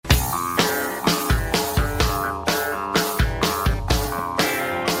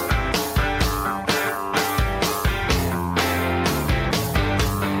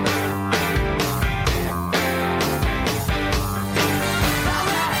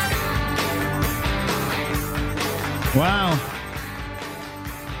Wow.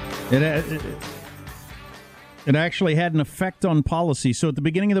 It actually had an effect on policy. So at the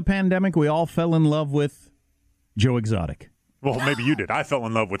beginning of the pandemic, we all fell in love with Joe Exotic. Well, maybe you did. I fell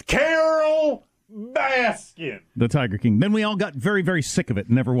in love with Carol Baskin, the Tiger King. Then we all got very, very sick of it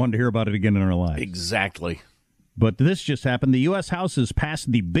and never wanted to hear about it again in our lives. Exactly. But this just happened. The U.S. House has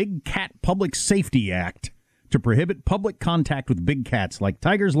passed the Big Cat Public Safety Act to prohibit public contact with big cats like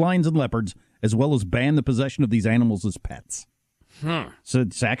tigers, lions, and leopards, as well as ban the possession of these animals as pets. So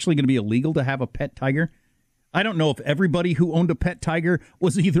it's actually going to be illegal to have a pet tiger. I don't know if everybody who owned a pet tiger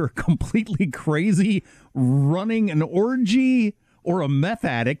was either completely crazy, running an orgy, or a meth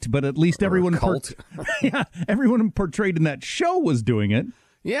addict, but at least everyone portrayed in that show was doing it.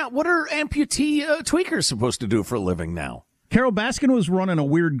 Yeah, what are amputee tweakers supposed to do for a living now? Carol Baskin was running a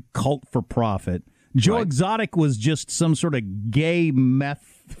weird cult for profit. Joe Exotic was just some sort of gay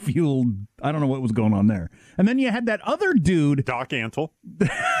meth-fueled, I don't know what was going on there. And then you had that other dude. Doc Antle.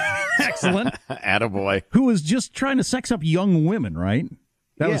 Excellent. Attaboy. Who was just trying to sex up young women, right?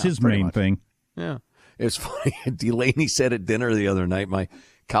 That was his main thing. Yeah. It's funny. Delaney said at dinner the other night, my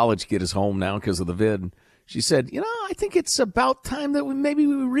college kid is home now because of the vid. She said, I think it's about time that we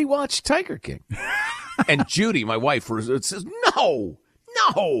rewatch Tiger King. And Judy, my wife, says, no.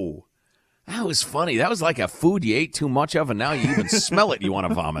 That was funny. That was like a food you ate too much of, and now you even smell it, you want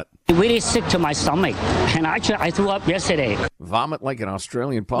to vomit. Really sick to my stomach, and actually I threw up yesterday. Vomit like an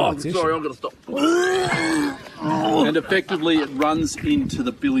Australian politician. Oh, sorry, I'm going to stop. And effectively, it runs into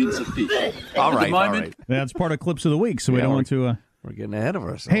the billions of fish. All right. That's part of Clips of the Week, so we don't want to... We're getting ahead of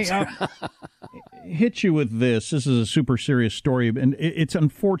ourselves. Hey, hit you with this. This is a super serious story, and it's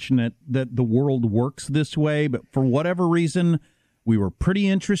unfortunate that the world works this way, but for whatever reason... We were pretty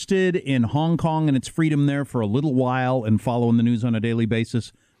interested in Hong Kong and its freedom there for a little while and following the news on a daily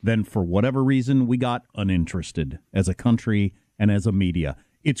basis. Then, for whatever reason, we got uninterested as a country and as a media.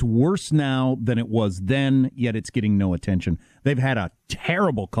 It's worse now than it was then, yet it's getting no attention. They've had a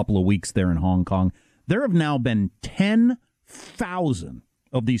terrible couple of weeks there in Hong Kong. There have now been 10,000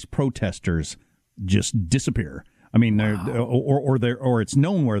 of these protesters just disappear. I mean, or it's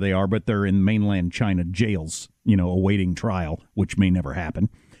known where they are, but they're in mainland China jails, awaiting trial, which may never happen.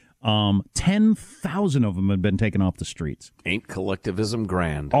 10,000 of them have been taken off the streets. Ain't collectivism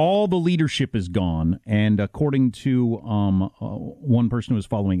grand? All the leadership is gone, and according to one person who was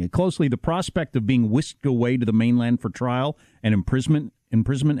following it closely, the prospect of being whisked away to the mainland for trial and imprisonment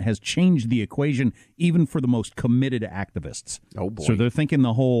has changed the equation even for the most committed activists. Oh, boy. So they're thinking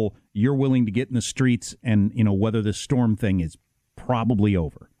the whole, you're willing to get in the streets and, weather this storm thing is probably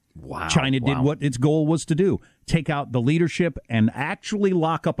over. Wow. China did what its goal was to do, take out the leadership and actually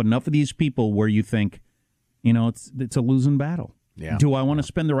lock up enough of these people where you think, it's a losing battle. Yeah. Do I want to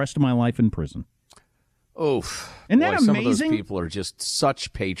spend the rest of my life in prison? Oof. Isn't that amazing? Some of those people are just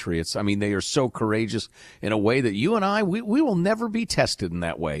such patriots. I mean, they are so courageous in a way that you and I, we will never be tested in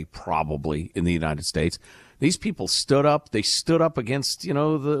that way, probably, in the United States. These people stood up. They stood up against,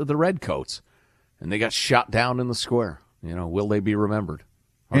 the redcoats, and they got shot down in the square. Will they be remembered?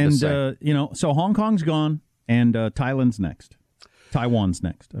 Hard to say. So Hong Kong's gone, and Thailand's next. Taiwan's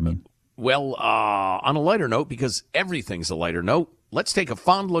next, I mean. Well, on a lighter note, because everything's a lighter note, let's take a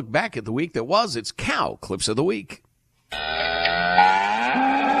fond look back at the week that was. It's Cow Clips of the Week.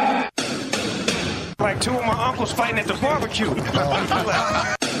 Like two of my uncles fighting at the barbecue. Here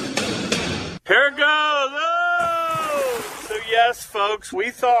it goes. Oh! So yes, folks,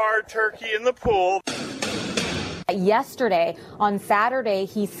 we saw our turkey in the pool. Yesterday, on Saturday,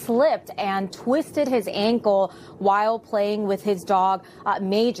 he slipped and twisted his ankle while playing with his dog,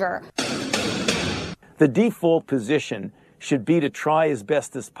 Major. The default position should be to try as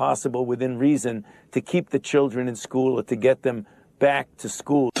best as possible within reason to keep the children in school or to get them back to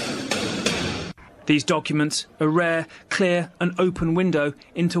school. These documents, a rare, clear and open window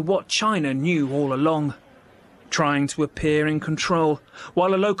into what China knew all along, trying to appear in control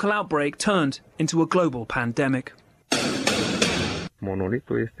while a local outbreak turned into a global pandemic.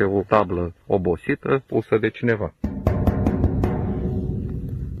 Monolitul este o tablă obosită pusă de cineva.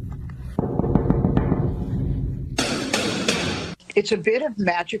 It's a bit of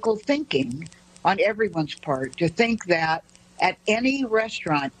magical thinking on everyone's part to think that at any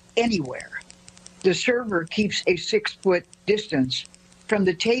restaurant anywhere, the server keeps a 6-foot distance from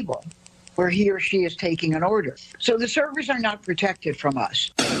the table where he or she is taking an order. So the servers are not protected from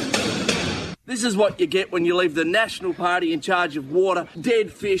us. This is what you get when you leave the National Party in charge of water,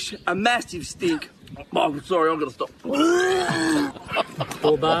 dead fish, a massive stink. Oh, sorry, I'm going to stop.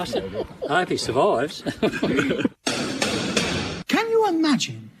 Poor bastard. I hope he survives. Can you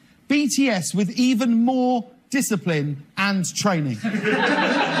imagine BTS with even more discipline, and training. Mr.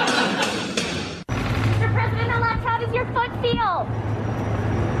 President-elect, how does your foot feel?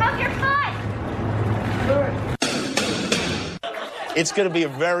 How's your foot? It's going to be a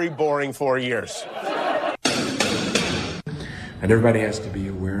very boring 4 years. And everybody has to be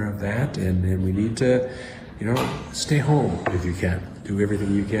aware of that, and we need to, stay home if you can. Do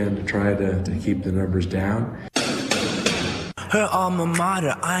everything you can to try to keep the numbers down. Her alma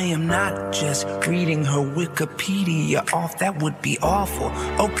mater, I am not just reading her Wikipedia off. That would be awful.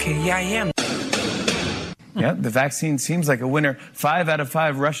 Okay, I am. Yeah, the vaccine seems like a winner. 5 out of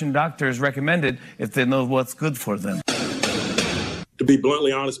 5 Russian doctors recommended if they know what's good for them. To be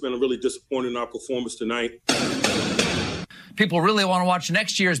bluntly honest, man, I'm really disappointed in our performance tonight. People really want to watch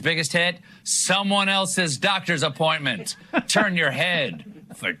next year's biggest hit, Someone Else's Doctor's Appointment. Turn your head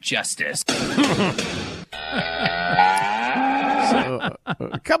for justice. So,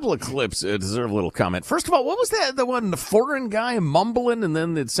 a couple of clips deserve a little comment. First of all, what was that? The one, the foreign guy mumbling, and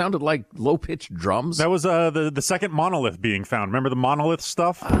then it sounded like low-pitched drums? That was the second monolith being found. Remember the monolith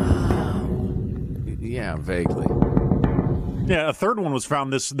stuff? Yeah, vaguely. Yeah, a third one was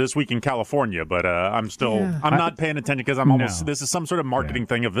found this week in California, but I'm not paying attention because this is some sort of marketing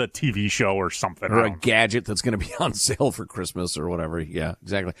thing of a TV show or something. Or a gadget that's going to be on sale for Christmas or whatever. Yeah,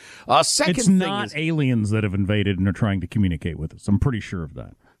 exactly. Second it's thing not is, aliens that have invaded and are trying to communicate with us. I'm pretty sure of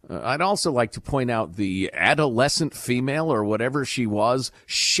that. I'd also like to point out the adolescent female or whatever she was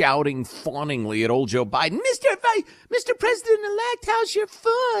shouting fawningly at old Joe Biden, Mr. President-elect, how's your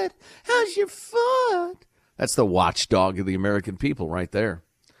foot? How's your foot? That's the watchdog of the American people right there.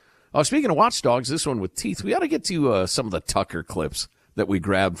 Oh, speaking of watchdogs, this one with teeth, we ought to get to some of the Tucker clips that we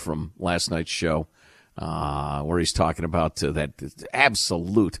grabbed from last night's show, where he's talking about that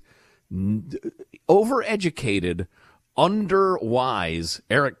absolute overeducated, underwise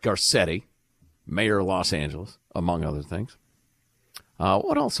Eric Garcetti, mayor of Los Angeles, among other things.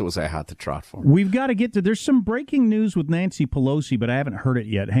 What else was I hot to trot for? We've got to get to, there's some breaking news with Nancy Pelosi, but I haven't heard it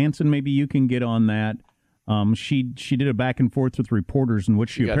yet. Hanson, maybe you can get on that. She did a back and forth with reporters in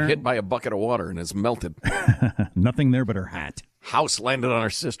which she got hit by a bucket of water and it's melted. Nothing there but her hat. House landed on her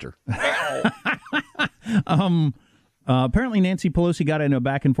sister. Apparently Nancy Pelosi got in a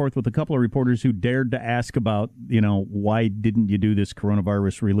back and forth with a couple of reporters who dared to ask about, why didn't you do this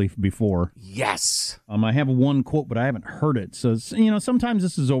coronavirus relief before? Yes. I have one quote, but I haven't heard it. So, sometimes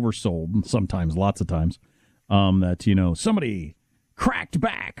this is oversold, sometimes, lots of times, that, somebody cracked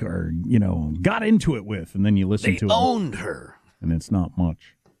back or, got into it with, and then you listen to it. They owned her. And it's not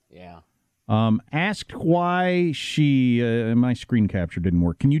much. Yeah. Asked why my screen capture didn't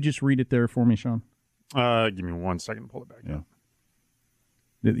work. Can you just read it there for me, Sean? Give me 1 second to pull it back. Yeah.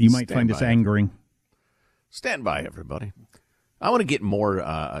 You might find us angering. Stand by, everybody. I want to get more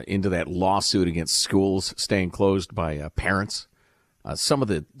into that lawsuit against schools staying closed by parents. Some of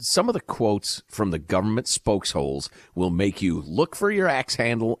the quotes from the government spokesholes will make you look for your axe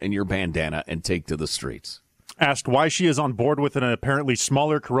handle and your bandana and take to the streets. Asked why she is on board with an apparently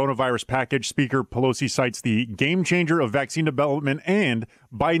smaller coronavirus package, Speaker Pelosi cites the game changer of vaccine development and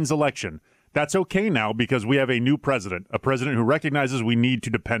Biden's election. That's okay now because we have a new president, a president who recognizes we need to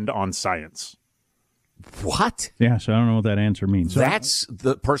depend on science. What? Yeah, so I don't know what that answer means. That's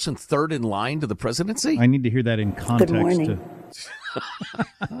the person third in line to the presidency? I need to hear that in context. Good morning.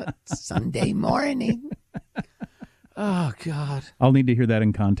 Sunday morning. Oh, God. I'll need to hear that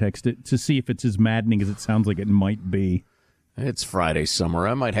in context to see if it's as maddening as it sounds like it might be. It's Friday summer.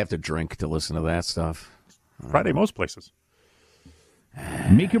 I might have to drink to listen to that stuff. Friday most places.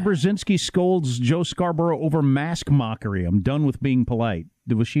 Mika Brzezinski scolds Joe Scarborough over mask mockery. I'm done with being polite.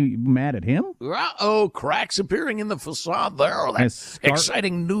 Was she mad at him? Uh-oh, cracks appearing in the facade there. That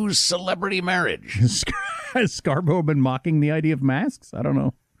exciting news celebrity marriage. Has Scarborough been mocking the idea of masks? I don't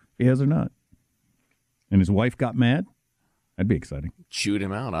know if he has or not. And his wife got mad? That'd be exciting. Chewed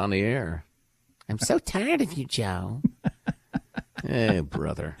him out on the air. I'm so tired of you, Joe. Hey,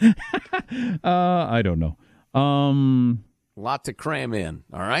 brother. I don't know. Lot to cram in,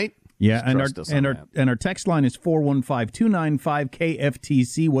 all right? Yeah, and our text line is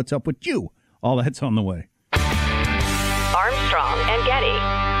 415-295-KFTC. What's up with you? All that's on the way. Armstrong and Getty.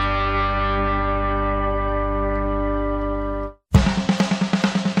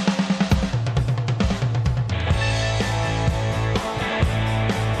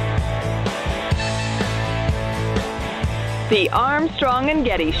 The Armstrong and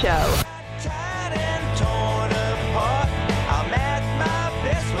Getty Show.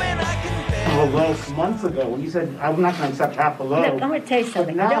 Below months ago when you said I'm not going to accept half below. Look, I'm going to tell you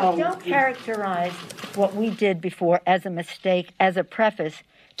something. Don't characterize what we did before as a mistake, as a preface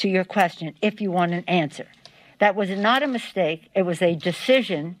to your question, if you want an answer. That was not a mistake. It was a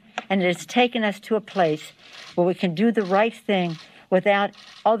decision, and it has taken us to a place where we can do the right thing without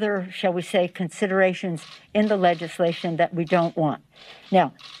other, shall we say, considerations in the legislation that we don't want.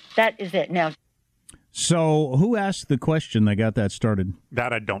 Now, that is it. Now, so who asked the question that got that started?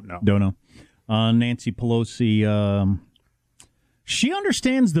 That I don't know. Don't know. Nancy Pelosi, she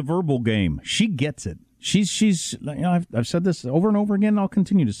understands the verbal game. She gets it. She's. You know, I've said this over and over again, and I'll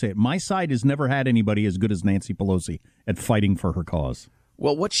continue to say it. My side has never had anybody as good as Nancy Pelosi at fighting for her cause.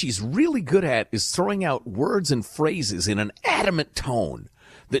 Well, what she's really good at is throwing out words and phrases in an adamant tone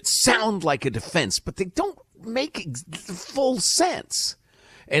that sound like a defense, but they don't make full sense.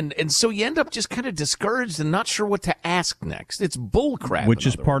 And so you end up just kind of discouraged and not sure what to ask next. It's bullcrap. Which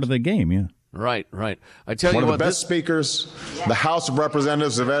is part of the game, yeah. Right. I tell you what, one of the best speakers the House of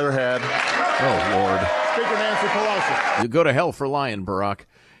Representatives have ever had. Oh, Lord. Speaker Nancy Pelosi. You go to hell for lying, Barack.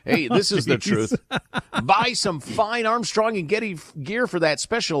 Hey, this is the truth. Buy some fine Armstrong and Getty gear for that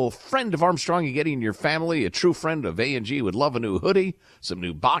special friend of Armstrong and Getty in your family. A true friend of A&G would love a new hoodie, some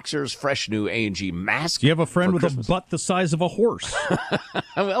new boxers, fresh new A&G mask. Do you have a friend with a butt the size of a horse?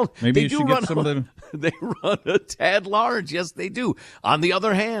 Well, maybe they you do should run get some of the... They run a tad large. Yes, they do. On the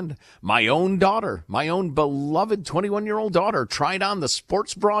other hand, my own daughter, my own beloved 21-year-old daughter, tried on the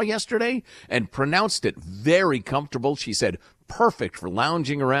sports bra yesterday and pronounced it very comfortable. She said, perfect for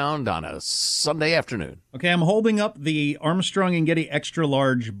lounging around on a Sunday afternoon. Okay, I'm holding up the Armstrong and Getty extra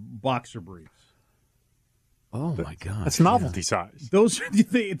large boxer briefs. Oh, my God. That's novelty size. Those,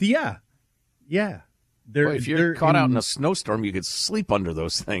 yeah. Boy, if you're caught out in a snowstorm, you could sleep under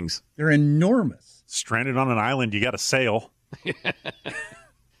those things. They're enormous. Stranded on an island, you got to sail.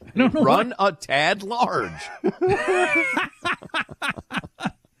 Run a tad large.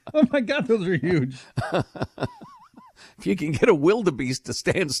 Oh, my God, those are huge. If you can get a wildebeest to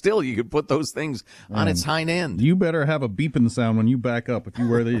stand still, you could put those things on its hind end. You better have a beeping sound when you back up if you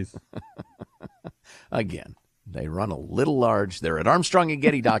wear these. Again, they run a little large. They're at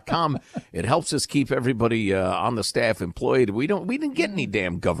ArmstrongandGetty.com. It helps us keep everybody on the staff employed. We didn't get any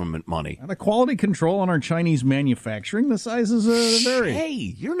damn government money. And the quality control on our Chinese manufacturing, the sizes vary. Hey,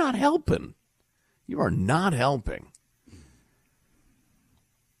 you're not helping. You are not helping.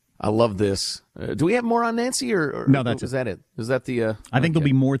 I love this. Do we have more on Nancy, or no? That's is that it? Is that the? I think there'll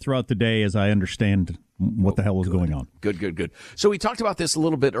be more throughout the day as I understand what the hell is going on. Good. So we talked about this a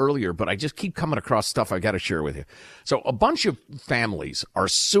little bit earlier, but I just keep coming across stuff I got to share with you. So a bunch of families are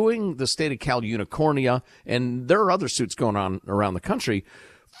suing the state of California, and there are other suits going on around the country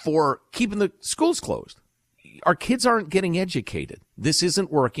for keeping the schools closed. Our kids aren't getting educated. This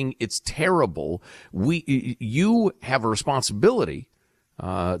isn't working. It's terrible. You have a responsibility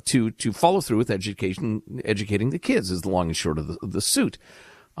to follow through with educating the kids is the long and short of the suit.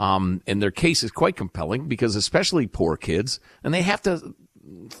 And their case is quite compelling because especially poor kids, and they have to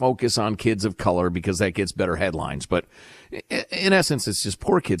focus on kids of color because that gets better headlines. But in essence, it's just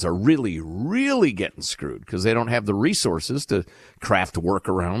poor kids are really, really getting screwed because they don't have the resources to craft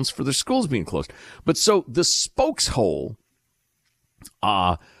workarounds for their schools being closed. But so the spokeshole,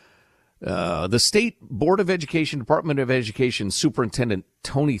 the State Board of Education, Department of Education Superintendent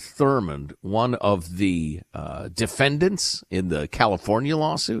Tony Thurmond, one of the defendants in the California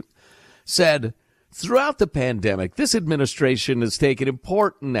lawsuit, said, throughout the pandemic, this administration has taken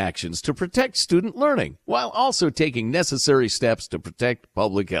important actions to protect student learning while also taking necessary steps to protect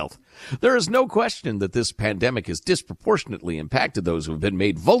public health. There is no question that this pandemic has disproportionately impacted those who have been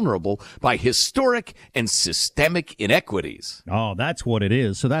made vulnerable by historic and systemic inequities. Oh, that's what it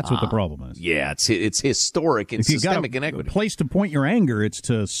is. So that's what the problem is. Yeah, it's historic and systemic inequity. A place to point your anger, it's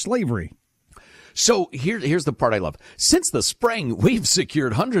to slavery. So here's the part I love. Since the spring, we've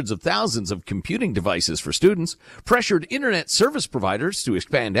secured hundreds of thousands of computing devices for students, pressured internet service providers to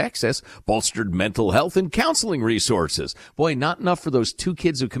expand access, bolstered mental health and counseling resources. Boy, not enough for those 2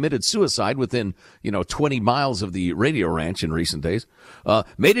 kids who committed suicide within, 20 miles of the radio ranch in recent days.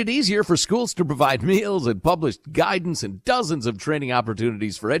 Made it easier for schools to provide meals and published guidance and dozens of training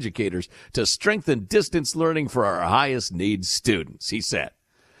opportunities for educators to strengthen distance learning for our highest need students, he said.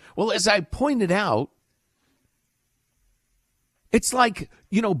 Well, as I pointed out, it's like,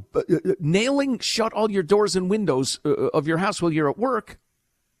 nailing shut all your doors and windows of your house while you're at work.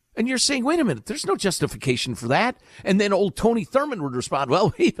 And you're saying, wait a minute, there's no justification for that. And then old Tony Thurmond would respond,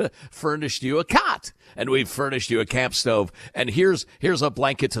 well, we've furnished you a cot and we've furnished you a camp stove and here's a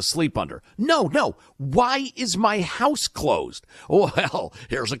blanket to sleep under. No. Why is my house closed? Well,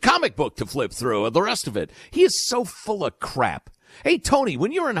 here's a comic book to flip through and the rest of it. He is so full of crap. Hey, Tony,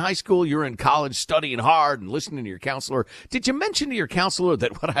 when you were in high school, you were in college studying hard and listening to your counselor. Did you mention to your counselor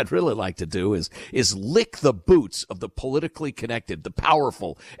that what I'd really like to do is lick the boots of the politically connected, the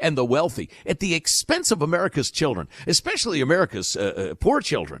powerful, and the wealthy at the expense of America's children, especially America's poor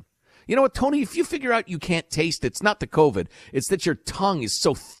children? You know what, Tony, if you figure out you can't taste, it's not the COVID. It's that your tongue is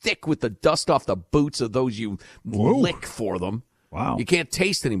so thick with the dust off the boots of those you lick for them. Wow. You can't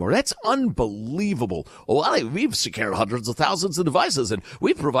taste anymore. That's unbelievable. Well, we've secured hundreds of thousands of devices, and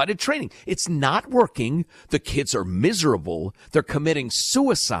we've provided training. It's not working. The kids are miserable. They're committing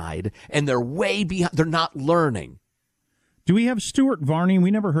suicide, and they're way behind. They're not learning. Do we have Stuart Varney?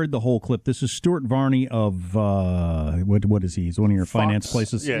 We never heard the whole clip. This is Stuart Varney of, what is he? He's one of your Fox. finance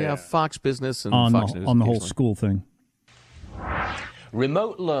places? Yeah, Fox Business and on Fox News. On the whole school thing.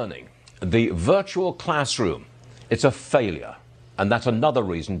 Remote learning, the virtual classroom, it's a failure. And that's another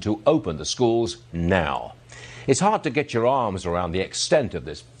reason to open the schools now. It's hard to get your arms around the extent of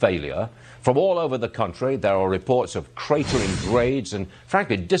this failure. From all over the country, there are reports of cratering grades and,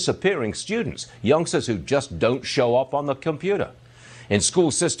 frankly, disappearing students, youngsters who just don't show up on the computer. In school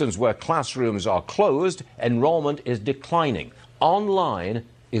systems where classrooms are closed, enrollment is declining. Online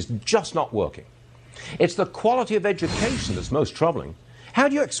is just not working. It's the quality of education that's most troubling. How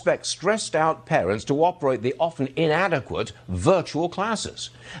do you expect stressed out parents to operate the often inadequate virtual classes?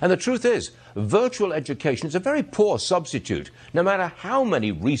 And the truth is, virtual education is a very poor substitute, no matter how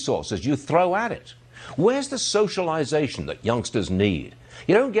many resources you throw at it. Where's the socialization that youngsters need?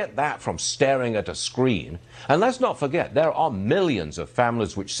 You don't get that from staring at a screen. And let's not forget, there are millions of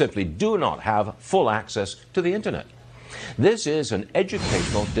families which simply do not have full access to the internet. This is an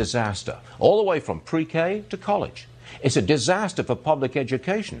educational disaster, all the way from pre-K to college. It's a disaster for public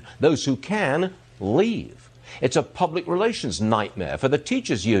education. Those who can, leave. It's a public relations nightmare for the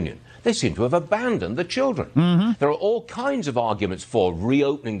teachers' union. They seem to have abandoned the children. There are all kinds of arguments for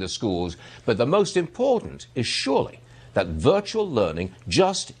reopening the schools, but the most important is surely that virtual learning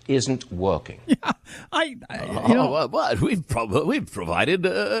just isn't working. We've provided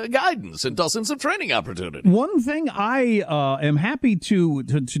guidance and dozens of training opportunities. One thing I am happy to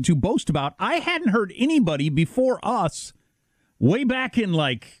boast about, I hadn't heard anybody before us way back in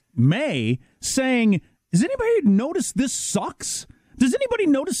like May saying, does anybody notice this sucks? Does anybody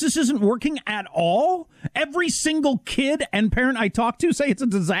notice this isn't working at all? Every single kid and parent I talk to say it's a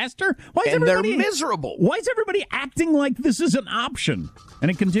disaster. Why is they're miserable. Why is everybody acting like this is an option? And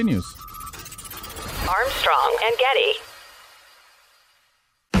it continues. Armstrong and Getty.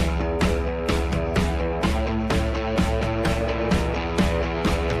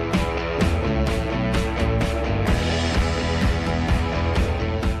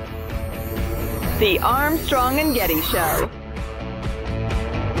 The Armstrong and Getty Show.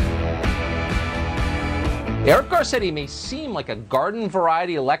 Eric Garcetti may seem like a garden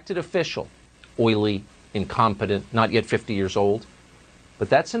variety elected official, oily, incompetent, not yet 50 years old,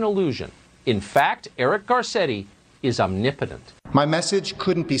 but that's an illusion. In fact, Eric Garcetti is omnipotent. My message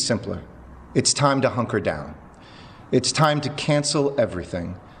couldn't be simpler. It's time to hunker down. It's time to cancel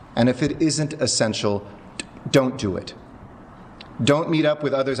everything. And if it isn't essential, don't do it. Don't meet up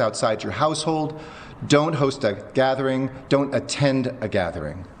with others outside your household. Don't host a gathering. Don't attend a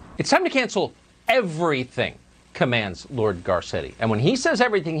gathering. It's time to cancel everything, commands Lord Garcetti. And when he says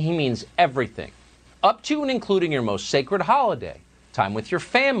everything, he means everything. Up to and including your most sacred holiday, time with your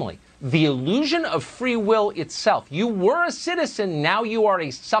family, the illusion of free will itself. You were a citizen, now you are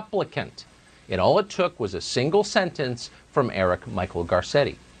a supplicant. And all it took was a single sentence from Eric Michael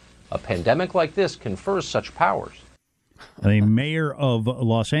Garcetti. A pandemic like this confers such powers. The mayor of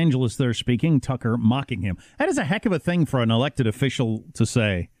Los Angeles there speaking, Tucker mocking him. That is a heck of a thing for an elected official to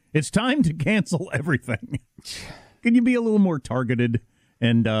say. It's time to cancel everything. Can you be a little more targeted?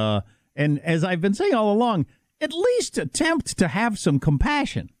 And as I've been saying all along, at least attempt to have some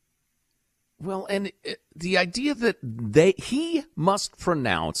compassion. Well, and the idea that he must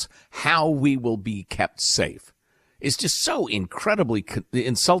pronounce how we will be kept safe is just so incredibly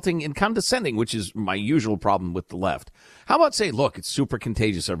insulting and condescending, which is my usual problem with the left. How about say, look, it's super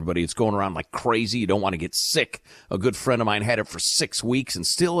contagious, everybody. It's going around like crazy. You don't want to get sick. A good friend of mine had it for 6 weeks and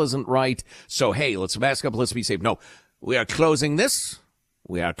still isn't right. So, hey, let's mask up. Let's be safe. No, we are closing this.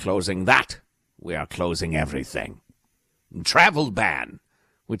 We are closing that. We are closing everything. Travel ban,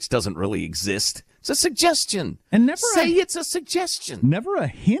 which doesn't really exist. It's a suggestion. And never it's a suggestion. Never a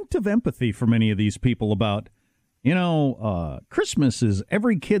hint of empathy from any of these people about, Christmas is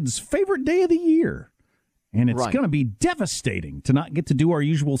every kid's favorite day of the year. And it's going to be devastating to not get to do our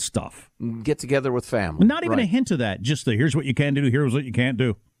usual stuff. Get together with family. Not even a hint of that. Just here's what you can do, here's what you can't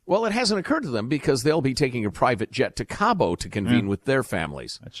do. Well, it hasn't occurred to them because they'll be taking a private jet to Cabo to convene with their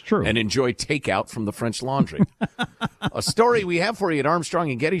families. That's true. And enjoy takeout from the French Laundry. A story we have for you at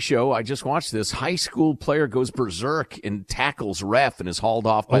Armstrong and Getty Show. I just watched this. High school player goes berserk and tackles ref and is hauled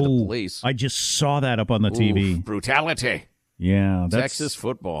off by the police. I just saw that up on the TV. Brutality. Yeah. Texas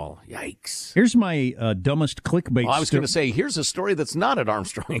football. Yikes. Here's my dumbest clickbait I was going to say, here's a story that's not at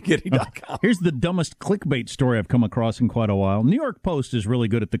ArmstrongandGetty.com. Here's the dumbest clickbait story I've come across in quite a while. New York Post is really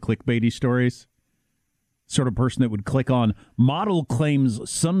good at the clickbaity stories. Sort of person that would click on, model claims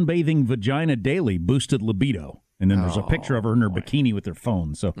sunbathing vagina daily boosted libido. And then there's a picture of her in her bikini with her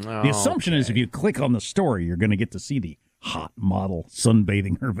phone. So the assumption is if you click on the story, you're going to get to see the hot model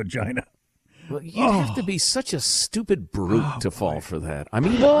sunbathing her vagina. Well, you'd have to be such a stupid brute to fall for that. I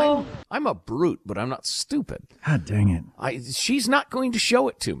mean, I'm a brute, but I'm not stupid. God dang it. She's not going to show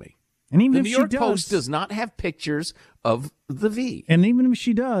it to me. And even the if New she York does, Post does not have pictures of the V. And even if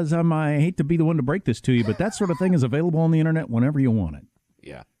she does, I hate to be the one to break this to you, but that sort of thing is available on the internet whenever you want it.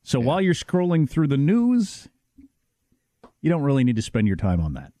 Yeah. So while you're scrolling through the news, you don't really need to spend your time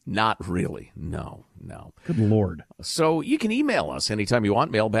on that. Not really. No. Good Lord. So you can email us anytime you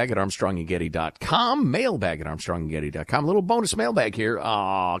want. Mailbag at ArmstrongandGetty.com. Mailbag at ArmstrongandGetty.com. A little bonus mailbag here.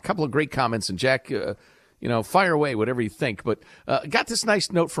 A couple of great comments. And Jack, fire away whatever you think. But got this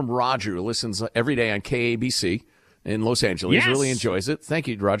nice note from Roger, who listens every day on KABC in Los Angeles. Yes. Really enjoys it. Thank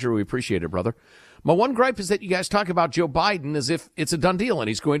you, Roger. We appreciate it, brother. My one gripe is that you guys talk about Joe Biden as if it's a done deal and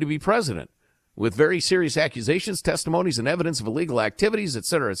he's going to be president. With very serious accusations, testimonies, and evidence of illegal activities, et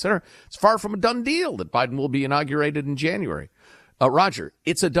cetera, et cetera. It's far from a done deal that Biden will be inaugurated in January. Roger,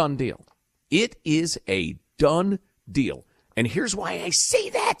 it's a done deal. It is a done deal. And here's why I say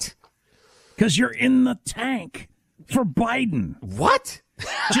that. Because you're in the tank for Biden. What?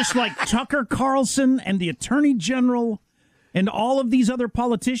 Just like Tucker Carlson and the Attorney General and all of these other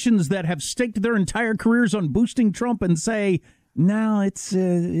politicians that have staked their entire careers on boosting Trump and say, no, it's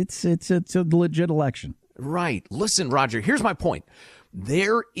a legit election. Right. Listen, Roger, here's my point.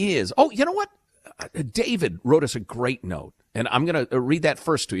 There is. Oh, you know what? David wrote us a great note, and I'm going to read that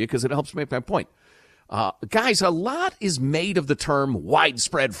first to you because it helps make my point. Guys, a lot is made of the term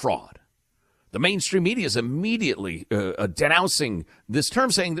widespread fraud. The mainstream media is immediately denouncing this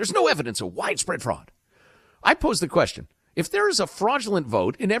term, saying there's no evidence of widespread fraud. I pose the question. If there is a fraudulent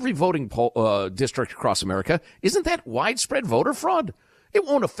vote in every voting district across America, isn't that widespread voter fraud? It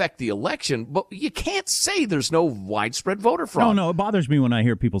won't affect the election, but you can't say there's no widespread voter fraud. No, it bothers me when I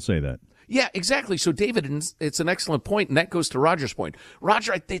hear people say that. Yeah, exactly. So, David, it's an excellent point, and that goes to Roger's point.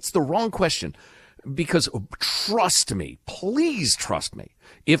 Roger, it's the wrong question because trust me, please trust me.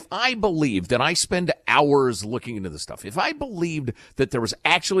 If I believed that I spend hours looking into this stuff, if I believed that there was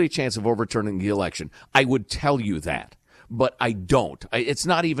actually a chance of overturning the election, I would tell you that. But I don't. It's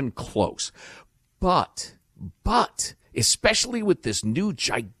not even close. But, especially with this new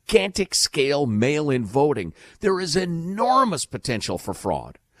gigantic scale mail-in voting, there is enormous potential for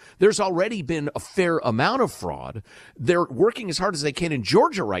fraud. There's already been a fair amount of fraud. They're working as hard as they can in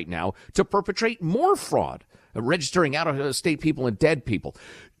Georgia right now to perpetrate more fraud, registering out-of-state people and dead people.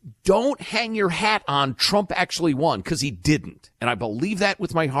 Don't hang your hat on Trump actually won, because he didn't. And I believe that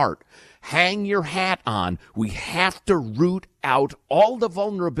with my heart. Hang your hat on. We have to root out all the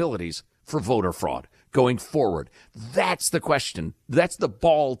vulnerabilities for voter fraud going forward. That's the question. That's the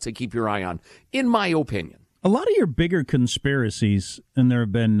ball to keep your eye on, in my opinion. A lot of your bigger conspiracies, and there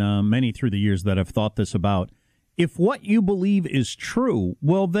have been many through the years that I've thought this about, if what you believe is true,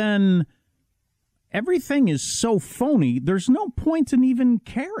 well, then everything is so phony, there's no point in even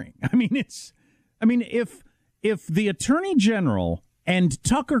caring. If the Attorney General and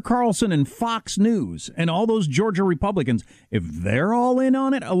Tucker Carlson and Fox News and all those Georgia Republicans, if they're all in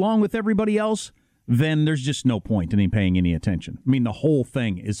on it along with everybody else, then there's just no point in paying any attention. The whole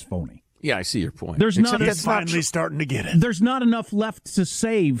thing is phony. Yeah, I see your point. He's finally starting to get it. There's not enough left to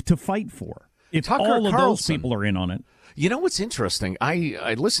save to fight for if Tucker all of Carlson, those people are in on it. You know what's interesting?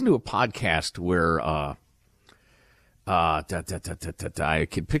 I listened to a podcast where I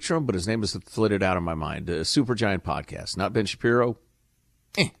can picture him, but his name is flitted out of my mind. A super giant podcast, not Ben Shapiro.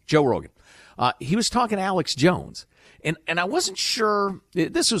 Joe Rogan. He was talking to Alex Jones, and I wasn't sure.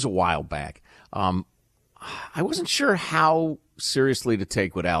 This was a while back. I wasn't sure how seriously to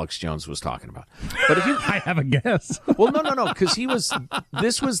take what Alex Jones was talking about. But if you, I have a guess. Well, no, because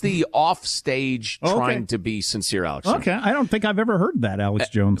this was the offstage trying to be sincere Alex Jones. Okay, I don't think I've ever heard that, Alex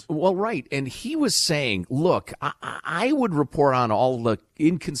Jones. Well, right, and he was saying, look, I would report on all the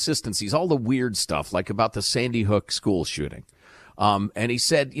inconsistencies, all the weird stuff, like about the Sandy Hook school shooting. And he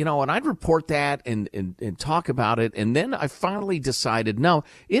said, and I'd report that and talk about it. And then I finally decided, no,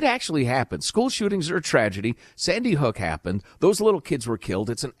 it actually happened. School shootings are a tragedy. Sandy Hook happened. Those little kids were killed.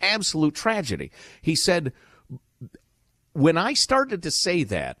 It's an absolute tragedy. He said, when I started to say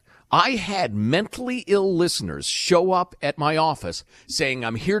that, I had mentally ill listeners show up at my office saying,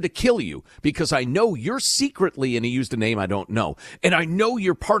 I'm here to kill you because I know you're secretly, and he used a name I don't know, and I know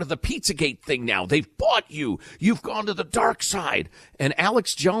you're part of the Pizzagate thing now. They've bought you. You've gone to the dark side. And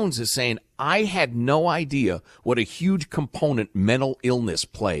Alex Jones is saying, I had no idea what a huge component mental illness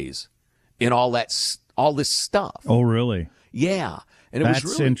plays in all this stuff. Oh, really? Yeah. And That's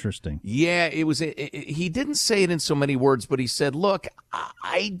was really interesting. Yeah, it was. He didn't say it in so many words, but he said, look,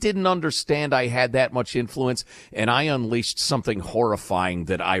 I didn't understand I had that much influence, and I unleashed something horrifying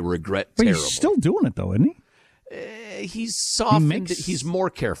that I regret But terribly. he's still doing it, though, isn't he? He's softened. He's more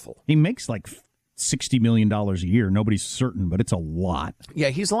careful. He makes like $60 million a year. Nobody's certain, but it's a lot. Yeah,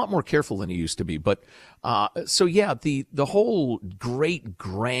 he's a lot more careful than he used to be. But so, yeah, the whole great,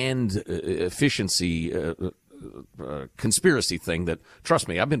 grand efficiency conspiracy thing that, trust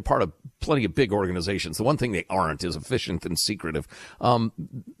me, I've been part of plenty of big organizations. The one thing they aren't is efficient and secretive.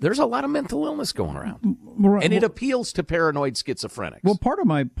 There's a lot of mental illness going around, and it appeals to paranoid schizophrenics. Well, part of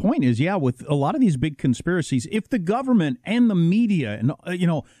my point is, with a lot of these big conspiracies, if the government and the media and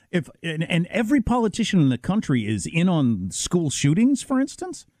if every politician in the country is in on school shootings, for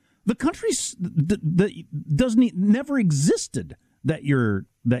instance, the country's never existed that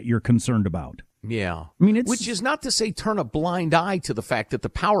you're concerned about. Yeah. I mean, which is not to say turn a blind eye to the fact that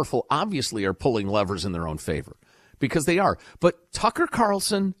the powerful obviously are pulling levers in their own favor, because they are. But Tucker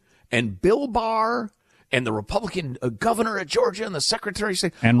Carlson and Bill Barr and the Republican governor of Georgia and the Secretary of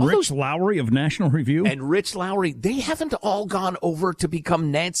State. And Rich Lowry of National Review. And Rich Lowry, they haven't all gone over to become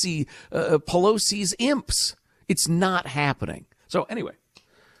Nancy Pelosi's imps. It's not happening. So anyway.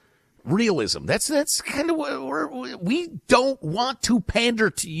 Realism. That's kind of what we don't want to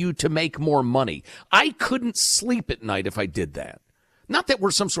pander to you to make more money. I couldn't sleep at night if I did that. Not that we're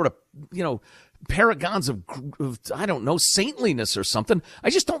some sort of, paragons of I don't know, saintliness or something.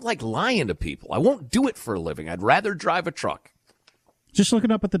 I just don't like lying to people. I won't do it for a living. I'd rather drive a truck. Just looking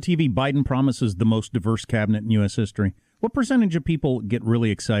up at the TV, Biden promises the most diverse cabinet in U.S. history. What percentage of people get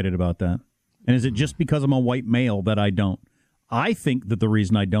really excited about that? And is it just because I'm a white male that I don't? I think that the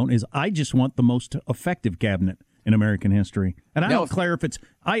reason I don't is I just want the most effective cabinet in American history. And I don't care if it's,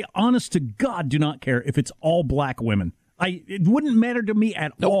 I honest to God do not care if it's all black women. It wouldn't matter to me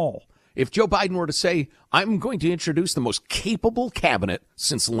at all. If Joe Biden were to say, I'm going to introduce the most capable cabinet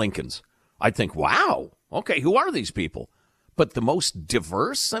since Lincoln's, I'd think, wow, okay, who are these people? But the most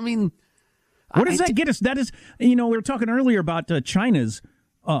diverse? I mean... What does that get us? That is, we were talking earlier about China's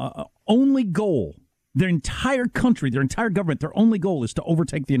only goal. Their entire country, their entire government, their only goal is to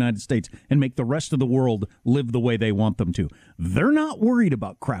overtake the United States and make the rest of the world live the way they want them to. They're not worried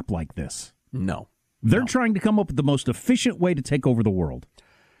about crap like this. No. They're trying to come up with the most efficient way to take over the world.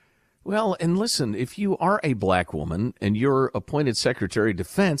 Well, and listen, if you are a black woman and you're appointed Secretary of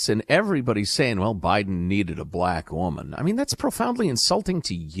Defense and everybody's saying, well, Biden needed a black woman, I mean, that's profoundly insulting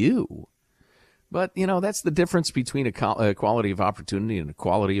to you. But, that's the difference between equality of opportunity and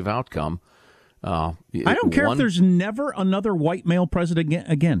equality of outcome. I don't care if there's never another white male president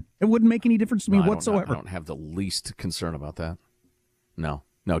again. It wouldn't make any difference to me whatsoever. I don't have the least concern about that. No,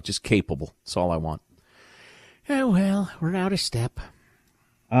 just capable. That's all I want. Oh, well, we're out of step.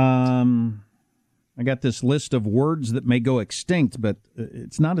 I got this list of words that may go extinct, but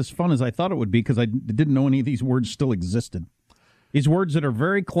it's not as fun as I thought it would be because I didn't know any of these words still existed. These words that are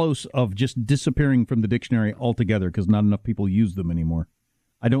very close of just disappearing from the dictionary altogether because not enough people use them anymore.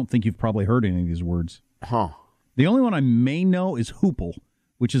 I don't think you've probably heard any of these words. Huh. The only one I may know is hoople,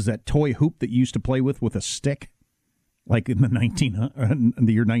 which is that toy hoop that you used to play with a stick, like in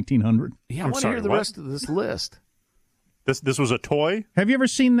the year 1900. Yeah, I want to hear the rest of this list. This was a toy? Have you ever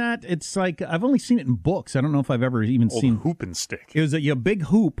seen that? It's like, I've only seen it in books. I don't know if I've ever even seen... hoop and stick. It was a big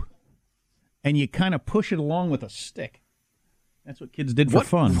hoop, and you kind of push it along with a stick. That's what kids did for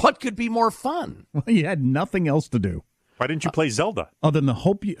fun. What could be more fun? Well, you had nothing else to do. Why didn't you play Zelda? Other than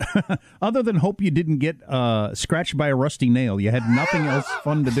hope you didn't get scratched by a rusty nail. You had nothing else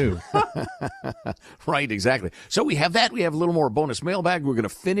fun to do. Right, exactly. So we have that. We have a little more bonus mailbag. We're going to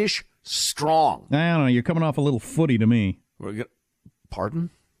finish strong. I don't know. You're coming off a little footy to me. Pardon?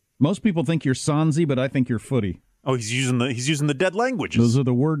 Most people think you're Sansi, but I think you're footy. Oh, he's using the dead languages. Those are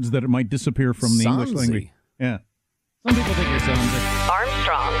the words that might disappear from the English language. Yeah. Some people think you're Sansi.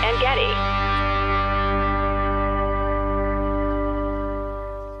 Armstrong and Getty.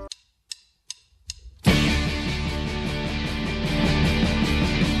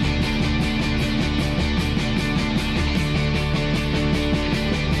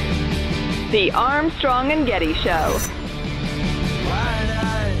 The Armstrong and Getty Show.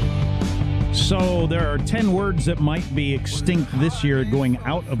 So there are 10 words that might be extinct this year going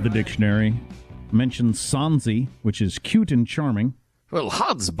out of the dictionary. I mentioned Sansi, which is cute and charming. Well,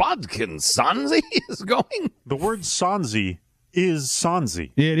 Hodsbodkin Sansi is going. The word Sansi is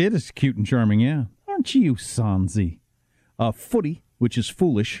Sansi. It is cute and charming, yeah. Aren't you, Sansi? Footy, which is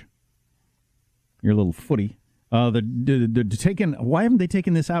foolish. Your little footy. Why haven't they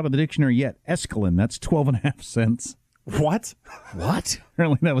taken this out of the dictionary yet? Escalin, that's 12.5 cents. What? What?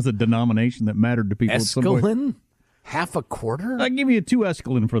 Apparently that was a denomination that mattered to people. Escalin? Half a quarter? I'll give you 2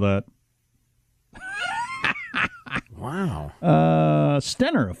 escalin for that. Wow.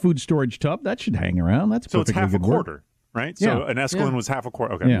 Stenner, a food storage tub. That should hang around. That's so it's half a quarter, word. Right? Yeah. So an escalin was half a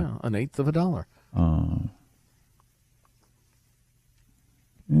quarter. Okay. Yeah, an eighth of a dollar.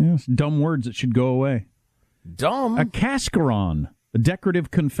 Yes, dumb words that should go away. Dumb? A cascaron, a decorative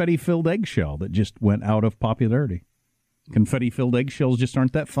confetti-filled eggshell that just went out of popularity. Confetti-filled eggshells just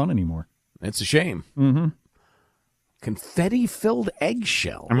aren't that fun anymore. It's a shame. Mm-hmm. Confetti-filled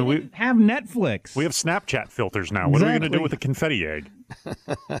eggshell. I mean, we have Netflix. We have Snapchat filters now. What are we going to do with a confetti egg?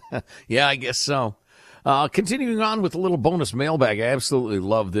 Yeah, I guess so. Continuing on with a little bonus mailbag. I absolutely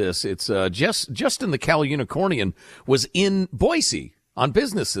love this. It's Justin the Cali-Unicornian was in Boise on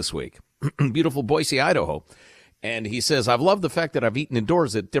business this week. Beautiful Boise, Idaho. And he says, I've loved the fact that I've eaten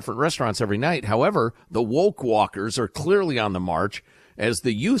indoors at different restaurants every night. However, the woke walkers are clearly on the march as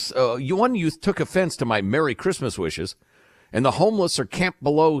the youth, one youth took offense to my Merry Christmas wishes, and the homeless are camped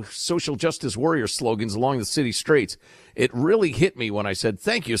below social justice warrior slogans along the city streets. It really hit me when I said,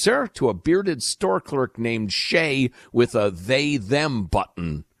 thank you, sir, to a bearded store clerk named Shay with a they-them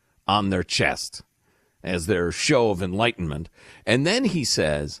button on their chest as their show of enlightenment. And then he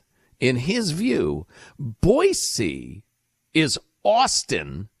says, in his view, Boise is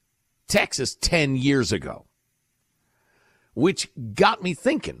Austin, Texas 10 years ago, which got me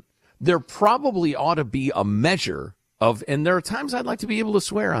thinking there probably ought to be a measure of, and there are times I'd like to be able to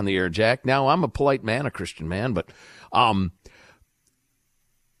swear on the air, Jack. Now, I'm a polite man, a Christian man, but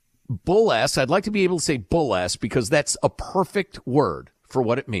bull-ass, I'd like to be able to say bull-ass because that's a perfect word for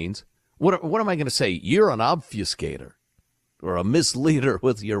what it means. What am I going to say? You're an obfuscator or a misleader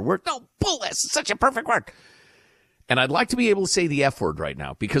with your word. No, bull-ass is such a perfect word. And I'd like to be able to say the F word right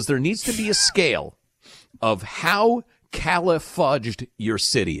now because there needs to be a scale of how Cali-fudged your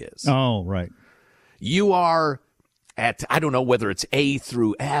city is. Oh, right. You are at, I don't know whether it's A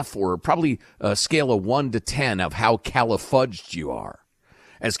through F or probably a scale of 1 to 10 of how Cali-fudged you are.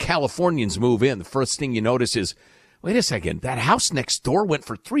 As Californians move in, the first thing you notice is, wait a second, that house next door went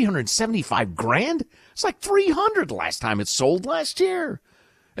for $375,000? It's like $300 last time it sold last year.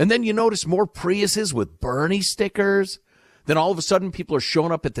 And then you notice more Priuses with Bernie stickers. Then all of a sudden people are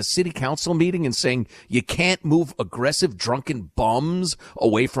showing up at the city council meeting and saying you can't move aggressive drunken bums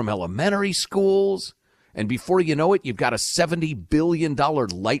away from elementary schools. And before you know it, you've got a $70 billion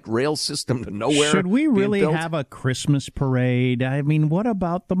light rail system to nowhere. Should we really have a Christmas parade? I mean, what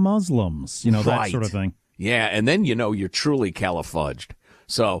about the Muslims? You know, that sort of thing. Yeah, and then you know you're truly Cali-fudged.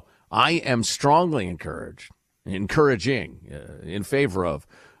 So I am strongly encouraging in favor of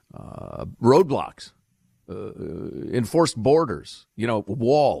roadblocks, enforced borders,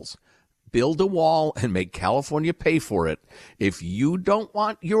 walls. Build a wall and make California pay for it. If you don't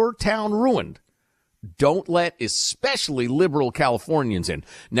want your town ruined, don't let especially liberal Californians in.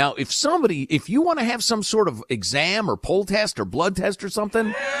 Now, if you want to have some sort of exam or poll test or blood test or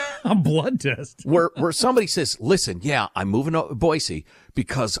something. A blood test? where somebody says, listen, yeah, I'm moving to Boise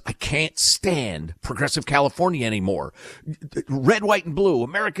because I can't stand progressive California anymore. Red, white, and blue,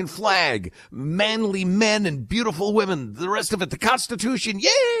 American flag, manly men and beautiful women, the rest of it, the Constitution,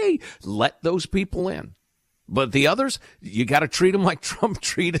 yay! Let those people in. But the others, you got to treat them like Trump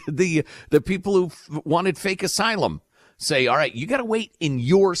treated the people who wanted fake asylum. Say, all right, you got to wait in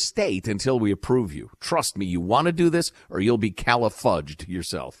your state until we approve you. Trust me, you want to do this or you'll be Cali-fudged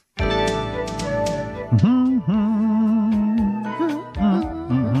yourself.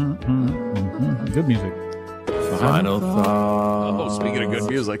 Good music. Final thought. Oh, speaking of good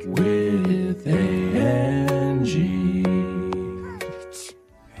music. With A-N-G.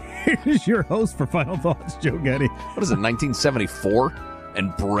 Here's your host for Final Thoughts, Joe Getty. What is it, 1974?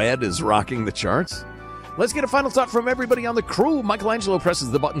 And bread is rocking the charts? Let's get a final thought from everybody on the crew. Michelangelo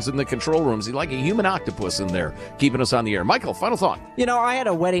presses the buttons in the control rooms. He's like a human octopus in there, keeping us on the air. Michael, final thought. I had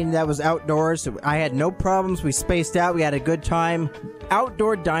a wedding that was outdoors. I had no problems. We spaced out. We had a good time.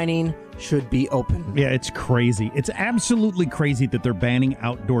 Outdoor dining should be open. Yeah, it's crazy. It's absolutely crazy that they're banning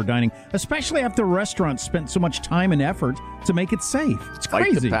outdoor dining, especially after restaurants spent so much time and effort to make it safe. It's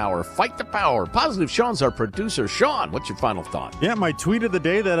crazy. Fight the power. Fight the power. Positive Sean's our producer. Sean, what's your final thought? Yeah, my tweet of the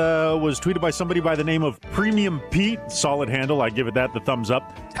day that was tweeted by somebody by the name of Premium Pete. Solid handle. I give it the thumbs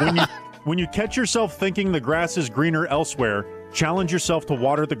up. When you catch yourself thinking the grass is greener elsewhere, challenge yourself to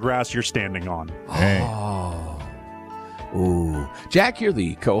water the grass you're standing on. Hey. Ooh. Jack, you're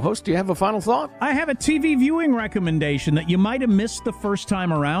the co-host. Do you have a final thought? I have a TV viewing recommendation that you might have missed the first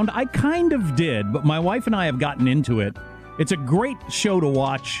time around. I kind of did, but my wife and I have gotten into it. It's a great show to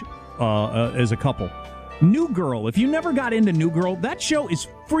watch as a couple. New Girl. If you never got into New Girl, that show is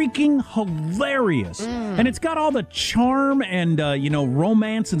freaking hilarious. And it's got all the charm and,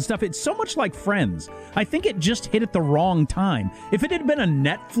 romance and stuff. It's so much like Friends. I think it just hit at the wrong time. If it had been a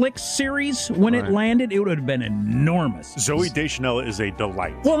Netflix series when it landed, it would have been enormous. Zooey Deschanel is a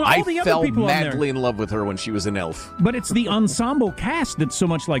delight. Well, I the fell other people madly in love with her when she was an elf. But it's the ensemble cast that's so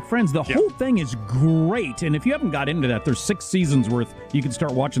much like Friends. The whole thing is great. And if you haven't got into that, there's 6 seasons worth you can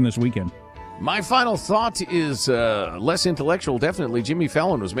start watching this weekend. My final thought is less intellectual, definitely. Jimmy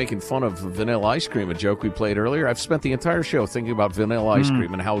Fallon was making fun of vanilla ice cream, a joke we played earlier. I've spent the entire show thinking about vanilla ice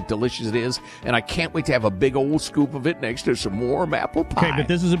cream and how delicious it is, and I can't wait to have a big old scoop of it next to some warm apple pie. Okay, but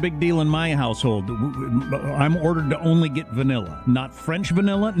this is a big deal in my household. I'm ordered to only get vanilla. Not French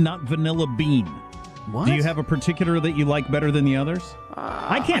vanilla, not vanilla bean. What? Do you have a particular that you like better than the others?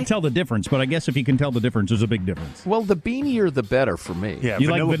 I can't tell the difference, but I guess if you can tell the difference, there's a big difference. Well, the beanier the better for me. Yeah, you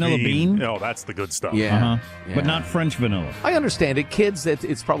like vanilla bean? Oh, that's the good stuff. Yeah. But not French vanilla. I understand it. Kids,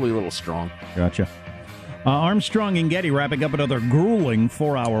 it's probably a little strong. Gotcha. Armstrong and Getty wrapping up another grueling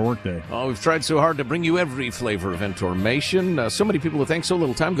 4-hour workday. Oh, we've tried so hard to bring you every flavor of information. So many people who thank so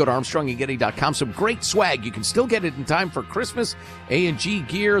little time. Go to ArmstrongandGetty.com. Some great swag. You can still get it in time for Christmas. A&G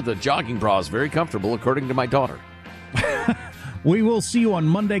gear. The jogging bra is very comfortable, according to my daughter. We will see you on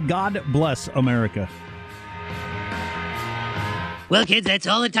Monday. God bless America. Well, kids, that's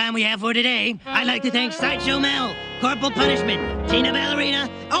all the time we have for today. I'd like to thank Sideshow Mel, Corporal Punishment, Tina Ballerina,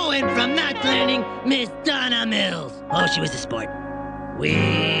 and from Knots Landing, Miss Donna Mills. Oh, she was a sport. We've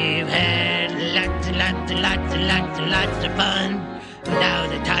had lots and lots and lots and lots and lots of fun. Now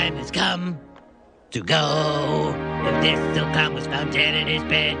the time has come to go. If this still come was found dead in his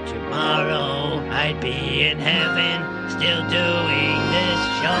bed tomorrow, I'd be in heaven still doing this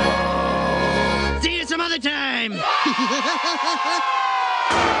show. See you some other time.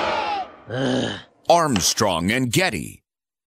 Armstrong and Getty.